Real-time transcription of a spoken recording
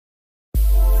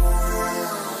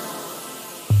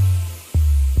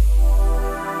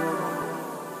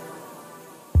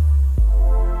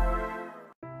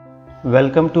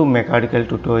Welcome to Mechanical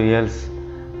Tutorials.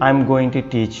 I'm going to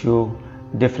teach you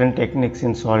different techniques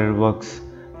in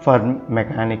SolidWorks for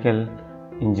mechanical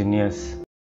engineers.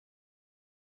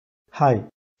 Hi,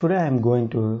 today I'm going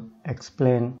to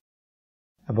explain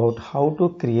about how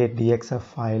to create DXF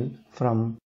file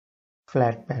from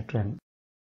flat pattern.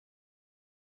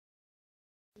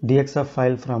 DXF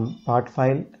file from part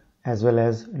file as well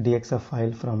as DXF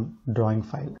file from drawing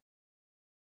file.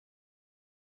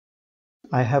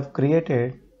 I have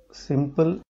created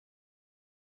simple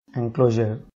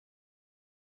enclosure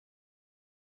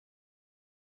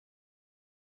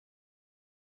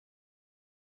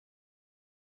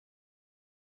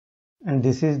and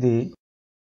this is the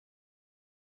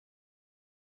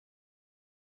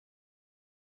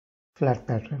flat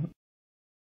pattern.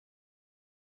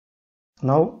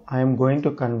 Now I am going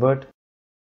to convert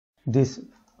this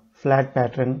flat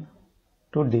pattern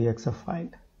to DXF file.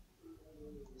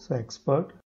 So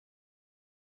export,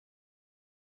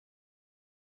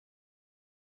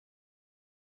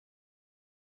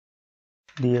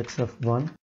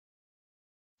 DXF1,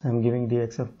 I am giving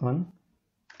DXF1.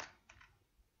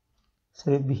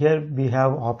 So here we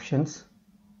have options,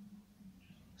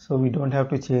 so we don't have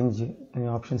to change any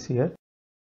options here.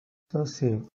 So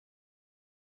save.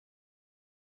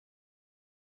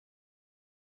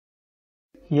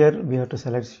 Here we have to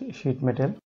select sheet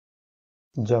metal,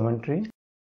 geometry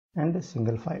and a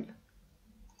single file.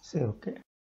 Say OK.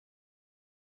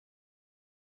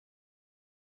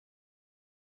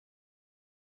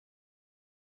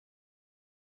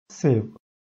 Save.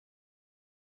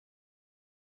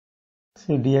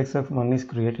 See, DXF1 is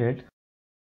created.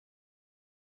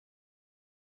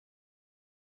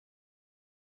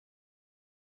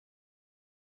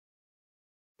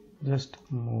 Just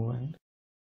move and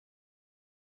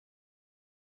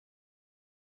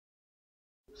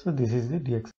so this is the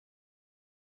DXF.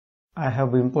 I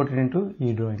have imported into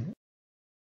eDrawing.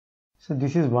 So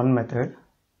this is one method.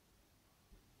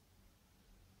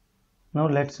 Now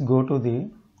let's go to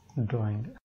the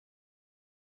drawing.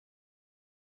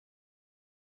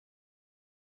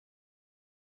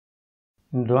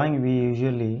 In drawing we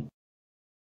usually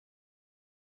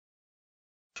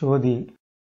show the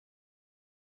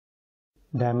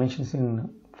dimensions in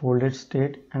folded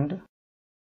state and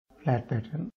flat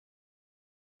pattern.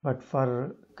 But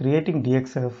for creating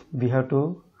DXF we have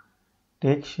to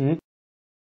take sheet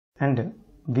and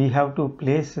we have to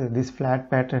place this flat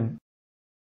pattern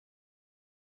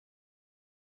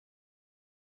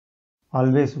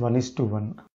always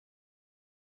 1:1.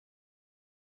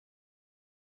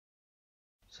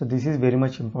 So this is very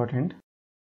much important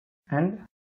and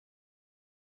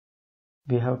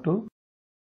we have to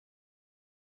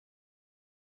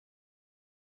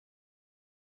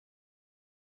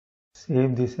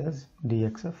save this as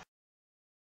DXF.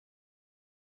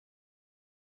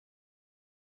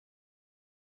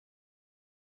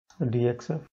 So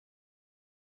DXF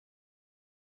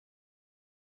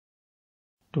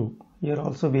 2. Here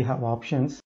also we have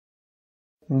options.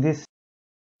 In this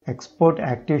export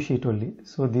active sheet only.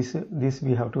 So this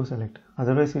we have to select.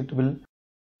 Otherwise it will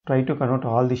try to convert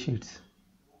all the sheets.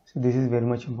 So this is very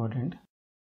much important.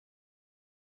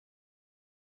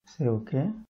 Say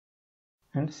OK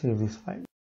and save this file.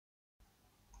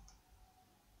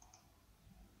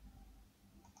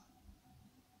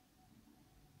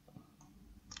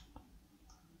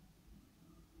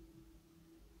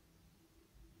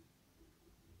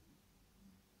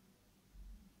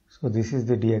 So this is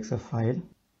the DXF file.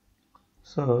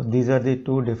 So these are the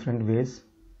two different ways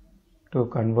to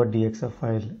convert DXF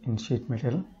file in sheet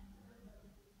metal.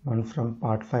 One from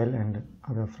part file and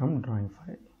other from drawing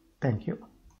file. Thank you.